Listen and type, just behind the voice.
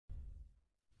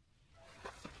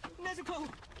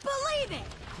Believe it!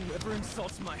 Whoever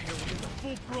insults my hair will get the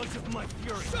full brunt of my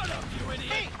fury. Shut up, you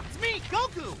idiot! Hey, it's me,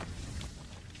 Goku!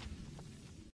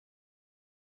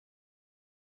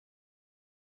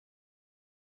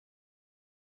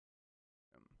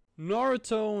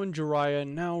 Naruto and Jiraiya,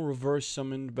 now reverse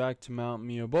summoned back to Mount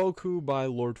Miyaboku by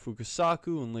Lord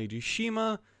Fukasaku and Lady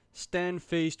Shima, stand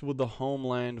faced with the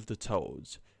homeland of the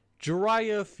Toads.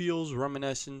 Jiraiya feels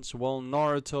reminiscence while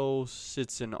Naruto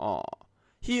sits in awe.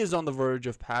 He is on the verge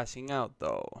of passing out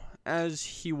though, as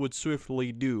he would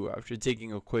swiftly do after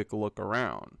taking a quick look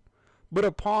around. But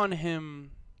upon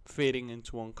him fading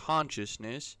into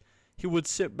unconsciousness, he would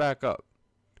sit back up,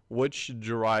 which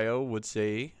Jiraiya would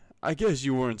say, "I guess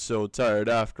you weren't so tired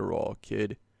after all,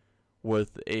 kid,"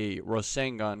 with a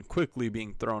Rasengan quickly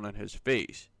being thrown at his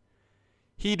face.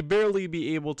 He'd barely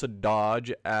be able to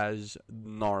dodge as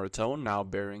Naruto, now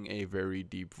bearing a very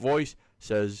deep voice,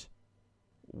 says,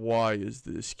 "Why is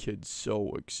this kid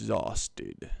so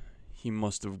exhausted? He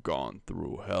must have gone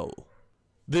through hell."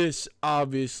 This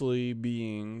obviously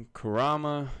being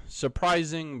Kurama,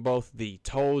 surprising both the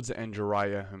Toads and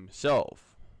Jiraiya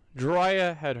himself.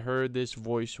 Jiraiya had heard this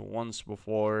voice once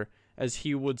before, as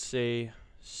he would say,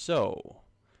 "So,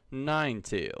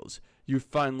 Ninetales, you've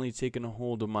finally taken a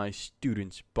hold of my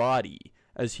student's body,"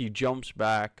 as he jumps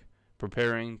back,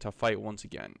 preparing to fight once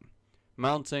again,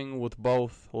 mounting with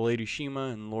both Lady Shima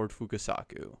and Lord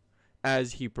Fukasaku.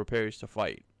 As he prepares to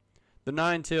fight, the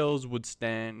Ninetales would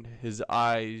stand, his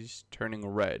eyes turning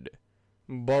red,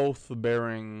 both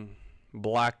bearing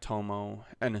black tomo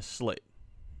and a slit.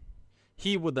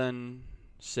 He would then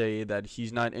say that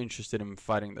he's not interested in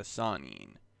fighting the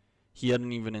Sannin. He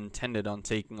hadn't even intended on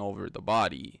taking over the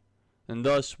body, and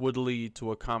thus would lead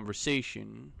to a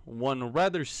conversation, one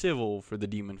rather civil for the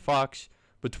Demon Fox,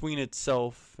 between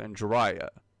itself and Jiraiya.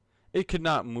 It could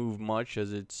not move much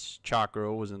as its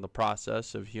chakra was in the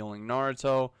process of healing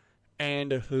Naruto,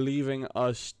 and leaving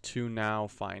us to now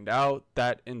find out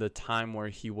that in the time where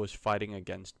he was fighting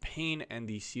against pain and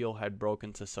the seal had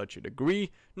broken to such a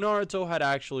degree, Naruto had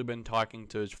actually been talking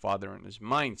to his father in his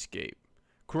mindscape.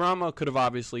 Kurama could have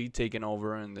obviously taken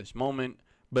over in this moment,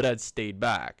 but had stayed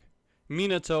back.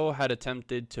 Minato had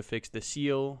attempted to fix the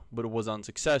seal, but was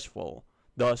unsuccessful.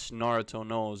 Thus, Naruto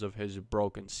knows of his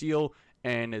broken seal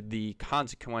and the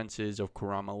consequences of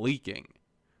Kurama leaking.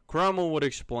 Kurama would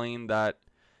explain that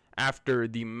after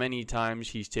the many times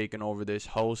he's taken over this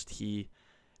host, he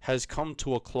has come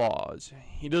to a clause.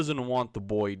 He doesn't want the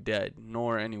boy dead,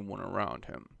 nor anyone around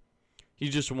him. He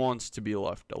just wants to be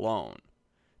left alone.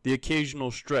 The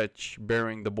occasional stretch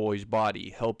bearing the boy's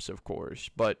body helps, of course,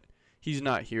 but he's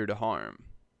not here to harm.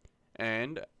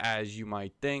 And, as you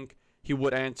might think, he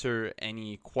would answer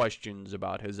any questions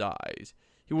about his eyes.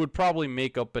 He would probably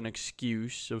make up an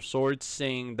excuse of sorts,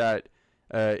 saying that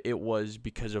it was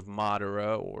because of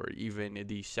Madara, or even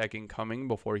the second coming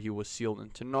before he was sealed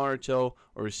into Naruto,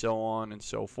 or so on and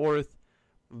so forth,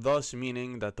 thus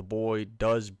meaning that the boy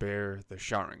does bear the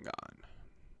Sharingan.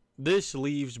 This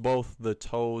leaves both the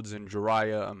Toads and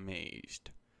Jiraiya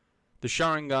amazed. The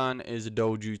Sharingan is a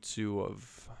dojutsu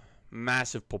of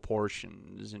massive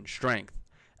proportions and strength,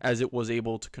 as it was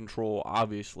able to control,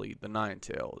 obviously, the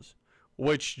Ninetales,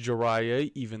 which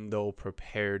Jiraiya, even though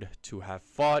prepared to have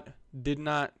fought, did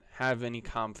not have any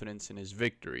confidence in his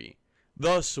victory.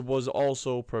 Thus was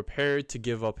also prepared to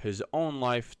give up his own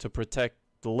life to protect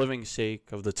the living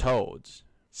sake of the Toads,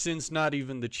 since not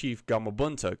even the chief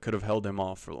Gamabunta could have held him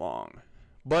off for long.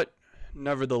 But,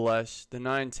 nevertheless, the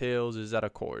Ninetales is at a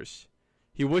course.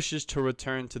 He wishes to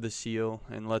return to the seal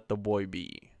and let the boy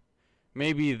be.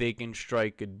 Maybe they can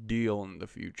strike a deal in the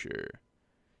future.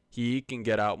 He can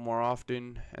get out more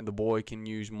often, and the boy can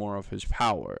use more of his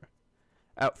power.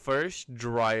 At first,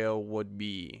 Jiraiya would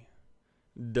be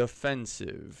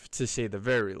defensive, to say the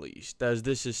very least, as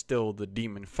this is still the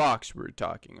Demon Fox we're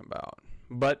talking about.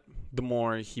 But the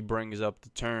more he brings up the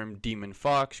term Demon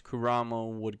Fox, Kurama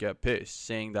would get pissed,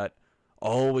 saying that,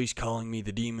 "Always calling me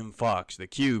the Demon Fox, the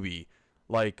QB,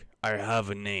 like I have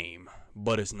a name,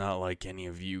 but it's not like any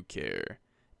of you care."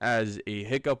 As a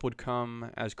hiccup would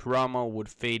come, as Kurama would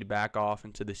fade back off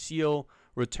into the seal,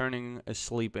 returning a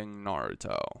sleeping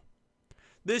Naruto.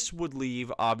 This would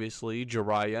leave, obviously,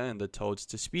 Jiraiya and the Toads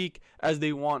to speak, as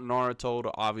they want Naruto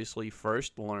to obviously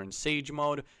first learn Sage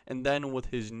Mode, and then with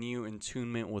his new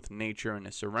attunement with nature and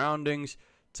his surroundings,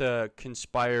 to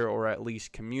conspire or at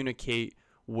least communicate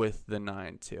with the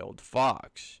Nine-Tailed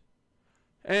Fox.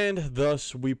 And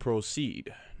thus we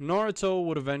proceed. Naruto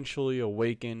would eventually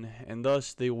awaken, and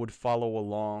thus they would follow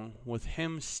along, with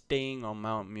him staying on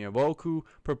Mount Miyaboku,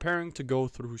 preparing to go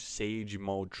through Sage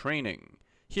Mode training.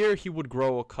 Here he would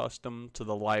grow accustomed to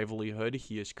the livelihood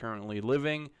he is currently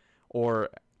living, or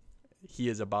he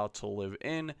is about to live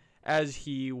in, as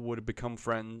he would become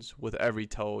friends with every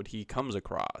toad he comes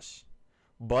across.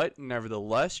 But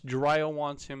nevertheless, Jiraiya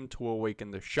wants him to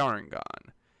awaken the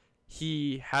Sharingan.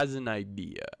 He has an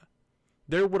idea.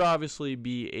 There would obviously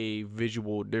be a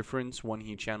visual difference when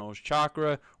he channels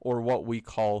chakra, or what we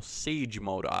call Sage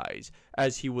Mode eyes,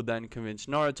 as he would then convince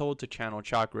Naruto to channel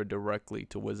chakra directly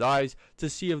to his eyes to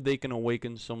see if they can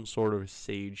awaken some sort of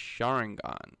Sage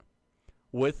Sharingan.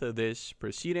 With this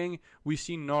proceeding, we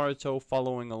see Naruto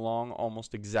following along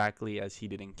almost exactly as he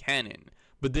did in canon,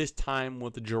 but this time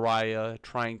with Jiraiya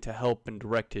trying to help and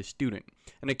direct his student,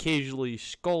 and occasionally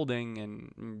scolding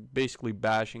and basically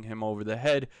bashing him over the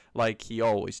head like he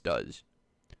always does.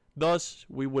 Thus,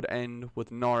 we would end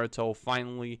with Naruto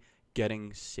finally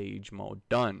getting Sage Mode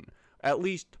done, at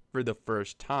least for the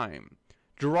first time.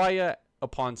 Jiraiya,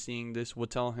 upon seeing this,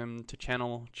 would tell him to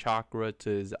channel chakra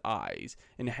to his eyes,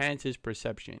 enhance his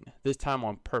perception, this time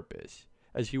on purpose,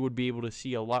 as he would be able to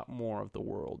see a lot more of the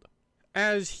world.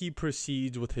 As he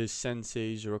proceeds with his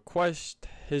sensei's request,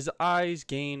 his eyes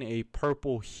gain a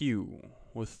purple hue,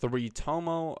 with 3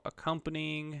 tomo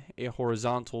accompanying a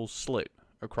horizontal slit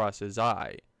across his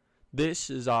eye. This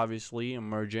is obviously a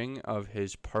merging of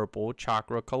his purple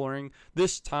chakra coloring,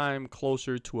 this time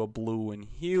closer to a blue in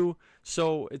hue,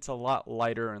 so it's a lot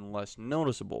lighter and less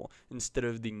noticeable, instead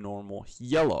of the normal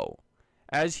yellow.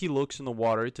 As he looks in the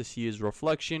water to see his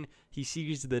reflection, he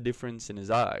sees the difference in his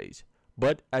eyes.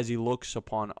 But as he looks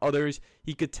upon others,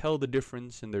 he could tell the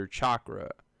difference in their chakra.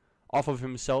 Off of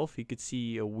himself, he could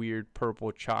see a weird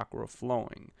purple chakra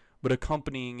flowing, but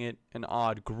accompanying it an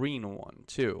odd green one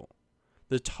too.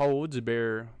 The toads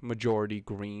bear majority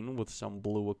green with some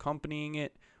blue accompanying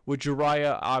it, with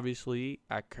Jiraiya obviously,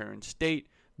 at current state,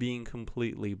 being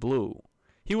completely blue.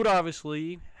 He would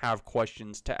obviously have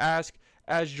questions to ask,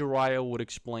 as Jiraiya would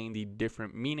explain the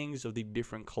different meanings of the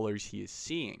different colors he is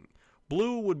seeing.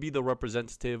 Blue would be the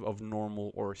representative of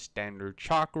normal or standard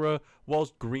chakra,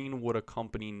 whilst green would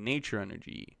accompany nature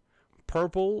energy.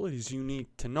 Purple is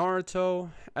unique to Naruto,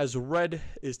 as red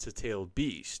is to Tailed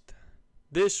Beast.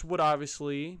 This would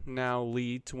obviously now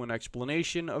lead to an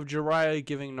explanation of Jiraiya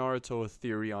giving Naruto a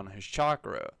theory on his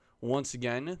chakra. Once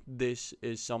again, this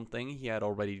is something he had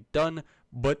already done,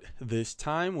 but this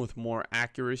time with more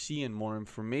accuracy and more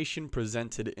information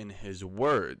presented in his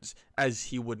words, as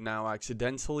he would now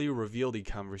accidentally reveal the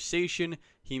conversation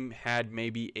he had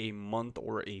maybe a month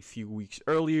or a few weeks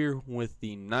earlier with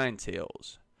the Nine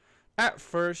Tails. At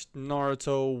first,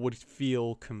 Naruto would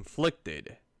feel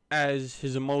conflicted, as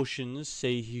his emotions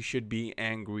say he should be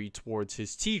angry towards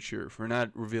his teacher for not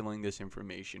revealing this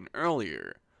information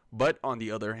earlier. But on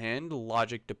the other hand,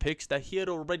 logic depicts that he had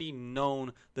already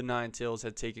known the Nine Tails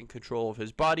had taken control of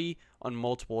his body on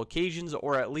multiple occasions,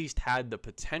 or at least had the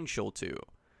potential to.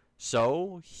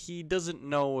 So, he doesn't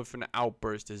know if an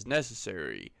outburst is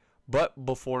necessary. But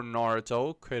before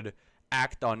Naruto could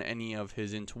act on any of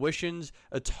his intuitions,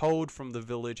 a toad from the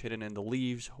village hidden in the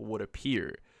leaves would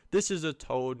appear. This is a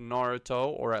toad Naruto,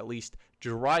 or at least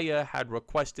Jiraiya, had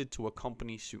requested to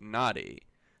accompany Tsunade.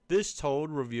 This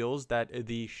toad reveals that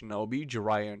the shinobi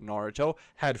Jiraiya and Naruto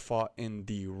had fought in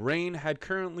the rain had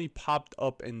currently popped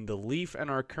up in the leaf and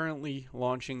are currently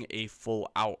launching a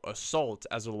full-out assault,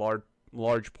 as a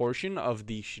large portion of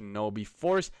the shinobi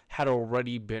force had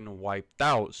already been wiped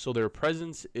out, so their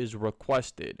presence is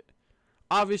requested.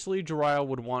 Obviously, Jiraiya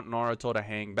would want Naruto to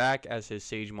hang back, as his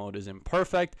Sage Mode is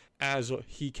imperfect, as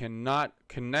he cannot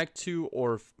connect to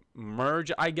or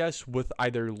merge, I guess, with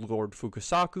either Lord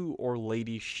Fukasaku or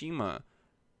Lady Shima.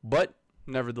 But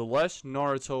nevertheless,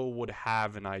 Naruto would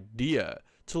have an idea.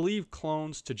 To leave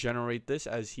clones to generate this,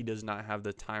 as he does not have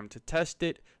the time to test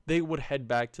it, they would head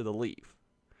back to the leaf.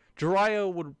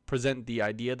 Jiraiya would present the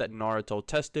idea that Naruto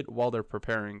test it while they're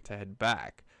preparing to head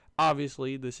back.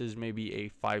 Obviously, this is maybe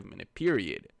a 5-minute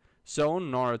period, so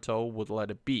Naruto would let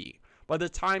it be. By the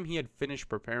time he had finished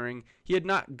preparing, he had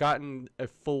not gotten a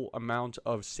full amount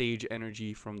of Sage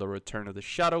energy from the return of the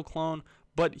Shadow Clone,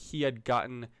 but he had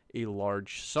gotten a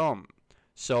large sum.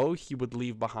 So he would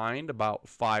leave behind about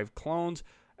 5 clones,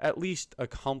 at least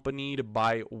accompanied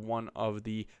by one of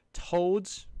the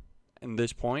toads. At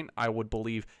this point, I would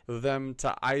believe them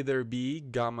to either be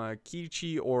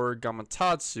Gamakichi or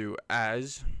Gamatatsu,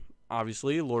 as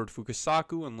obviously Lord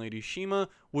Fukasaku and Lady Shima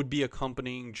would be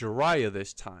accompanying Jiraiya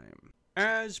this time.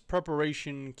 As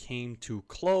preparation came to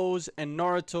close and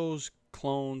Naruto's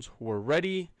clones were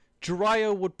ready,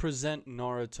 Jiraiya would present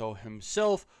Naruto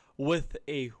himself with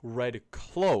a red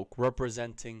cloak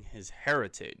representing his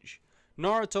heritage.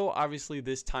 Naruto, obviously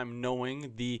this time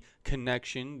knowing the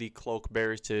connection the cloak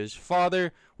bears to his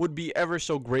father, would be ever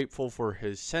so grateful for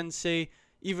his sensei,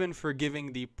 even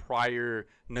forgiving the prior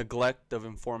neglect of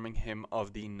informing him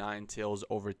of the Nine Tails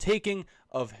overtaking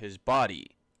of his body.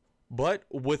 But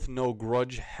with no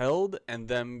grudge held and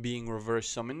them being reverse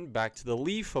summoned back to the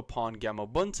leaf upon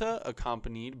Gamabunta,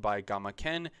 accompanied by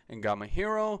Gamaken and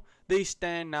Gamahiro, they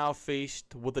stand now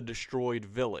faced with a destroyed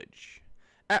village.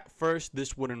 At first,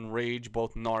 this would enrage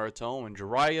both Naruto and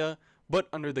Jiraiya, but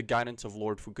under the guidance of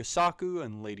Lord Fukasaku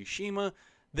and Lady Shima,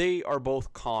 they are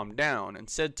both calmed down and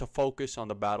said to focus on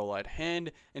the battle at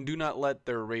hand and do not let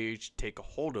their rage take a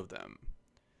hold of them.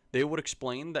 They would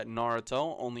explain that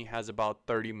Naruto only has about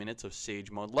 30 minutes of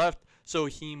Sage Mode left, so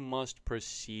he must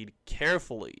proceed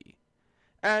carefully.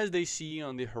 As they see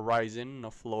on the horizon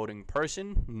a floating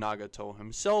person, Nagato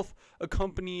himself,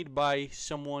 accompanied by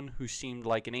someone who seemed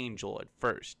like an angel at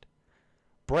first.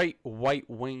 Bright white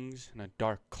wings and a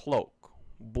dark cloak,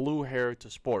 blue hair to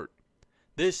sport.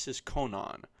 This is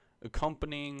Konan,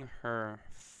 accompanying her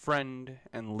friend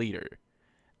and leader,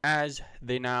 as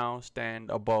they now stand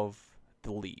above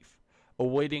the leaf,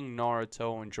 awaiting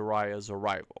Naruto and Jiraiya's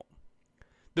arrival.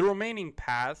 The remaining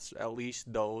paths, at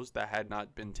least those that had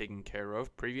not been taken care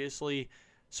of previously,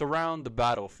 surround the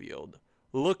battlefield,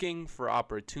 looking for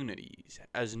opportunities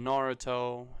as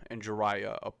Naruto and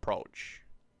Jiraiya approach.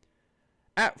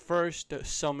 At first,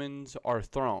 summons are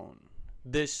thrown.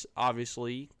 This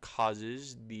obviously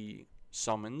causes the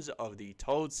summons of the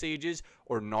Toad Sages,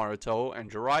 or Naruto and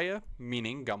Jiraiya,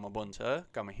 meaning Gamabunta,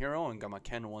 Gamahiro, and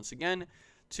Gamaken once again,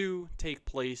 to take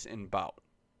place in bout.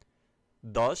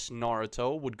 Thus,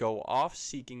 Naruto would go off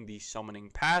seeking the summoning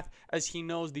path as he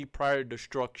knows the prior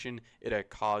destruction it had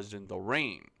caused in the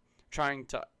rain, trying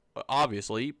to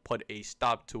obviously put a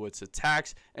stop to its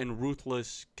attacks and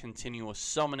ruthless continuous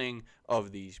summoning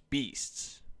of these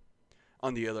beasts.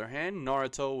 On the other hand,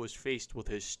 Naruto was faced with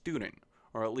his student,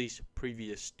 or at least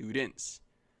previous students,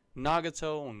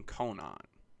 Nagato and Konan.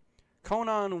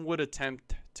 Konan would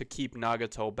attempt to keep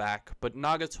Nagato back, but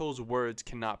Nagato's words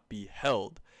cannot be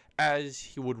held, as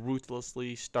he would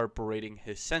ruthlessly start berating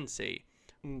his sensei,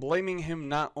 blaming him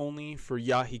not only for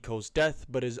Yahiko's death,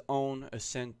 but his own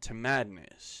ascent to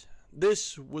madness.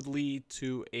 This would lead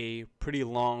to a pretty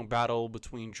long battle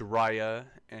between Jiraiya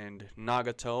and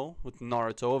Nagato, with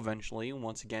Naruto eventually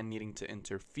once again needing to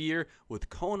interfere with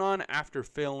Konan after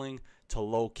failing to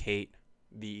locate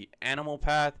the animal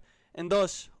path, and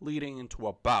thus leading into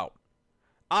a bout.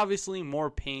 Obviously, more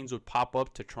pains would pop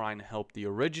up to try and help the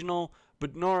original,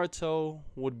 but Naruto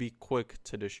would be quick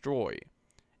to destroy.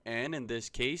 And in this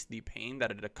case, the pain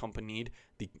that had accompanied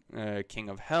the King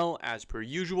of Hell, as per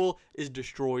usual, is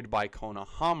destroyed by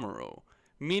Konohamaru,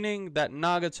 meaning that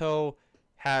Nagato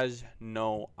has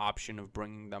no option of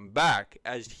bringing them back,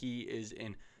 as he is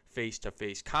in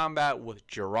face-to-face combat with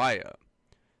Jiraiya.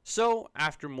 So,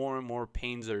 after more and more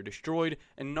pains are destroyed,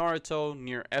 and Naruto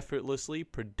near effortlessly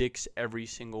predicts every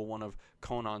single one of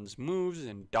Konan's moves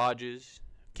and dodges,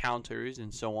 counters,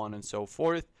 and so on and so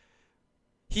forth,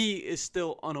 he is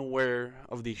still unaware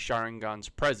of the Sharingan's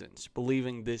presence,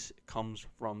 believing this comes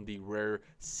from the rare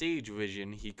Sage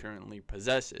Vision he currently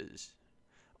possesses.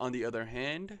 On the other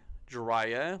hand,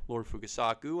 Jiraiya, Lord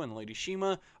Fukasaku, and Lady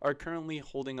Shima are currently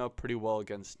holding up pretty well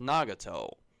against Nagato.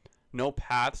 No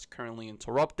paths currently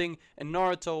interrupting, and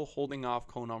Naruto holding off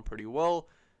Konan pretty well.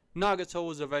 Nagato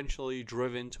was eventually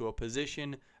driven to a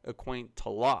position akin to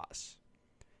loss.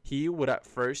 He would at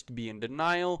first be in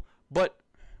denial, but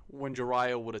when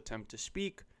Jiraiya would attempt to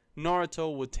speak,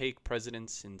 Naruto would take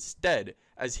precedence instead,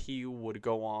 as he would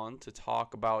go on to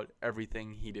talk about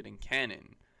everything he did in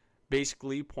canon,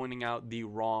 basically pointing out the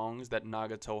wrongs that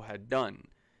Nagato had done.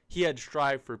 He had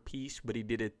strived for peace, but he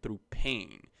did it through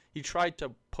pain. He tried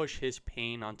to push his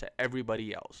pain onto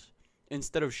everybody else,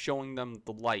 instead of showing them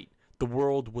the light, the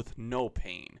world with no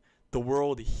pain, the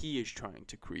world he is trying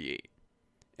to create.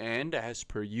 And, as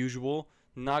per usual,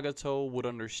 Nagato would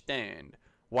understand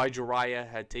why Jiraiya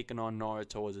had taken on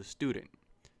Naruto as a student,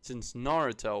 since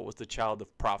Naruto was the child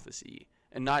of prophecy,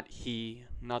 and not he,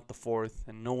 not the fourth,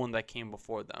 and no one that came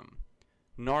before them.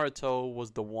 Naruto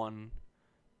was the one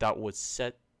that would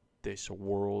set this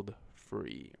world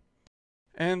free.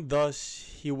 And thus,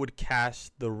 he would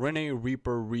cast the Rene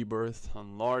Reaper rebirth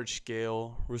on large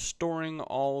scale, restoring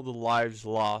all the lives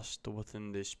lost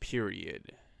within this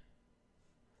period.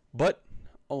 But,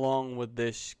 along with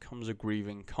this comes a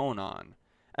grieving Konan.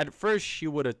 At first, she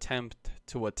would attempt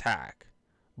to attack,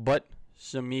 but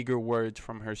some meager words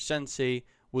from her sensei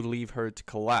would leave her to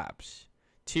collapse,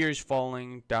 tears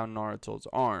falling down Naruto's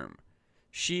arm.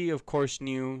 She, of course,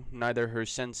 knew neither her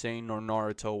sensei nor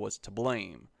Naruto was to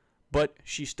blame, but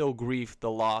she still grieved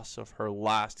the loss of her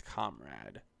last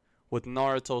comrade, with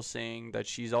Naruto saying that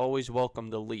she's always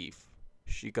welcome to leave,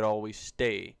 she could always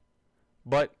stay.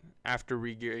 But after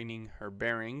regaining her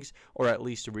bearings, or at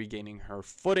least regaining her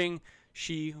footing,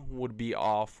 she would be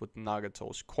off with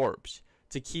Nagato's corpse,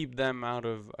 to keep them out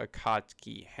of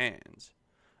Akatsuki's hands.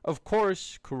 Of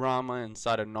course, Kurama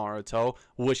inside of Naruto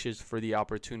wishes for the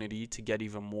opportunity to get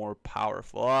even more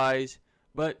powerful eyes,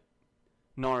 but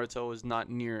Naruto is not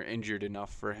near injured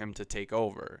enough for him to take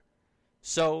over.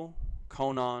 So,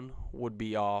 Konan would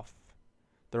be off,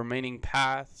 the remaining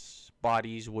paths,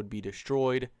 bodies would be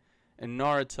destroyed, and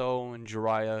Naruto and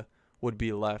Jiraiya would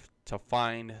be left to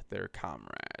find their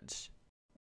comrades.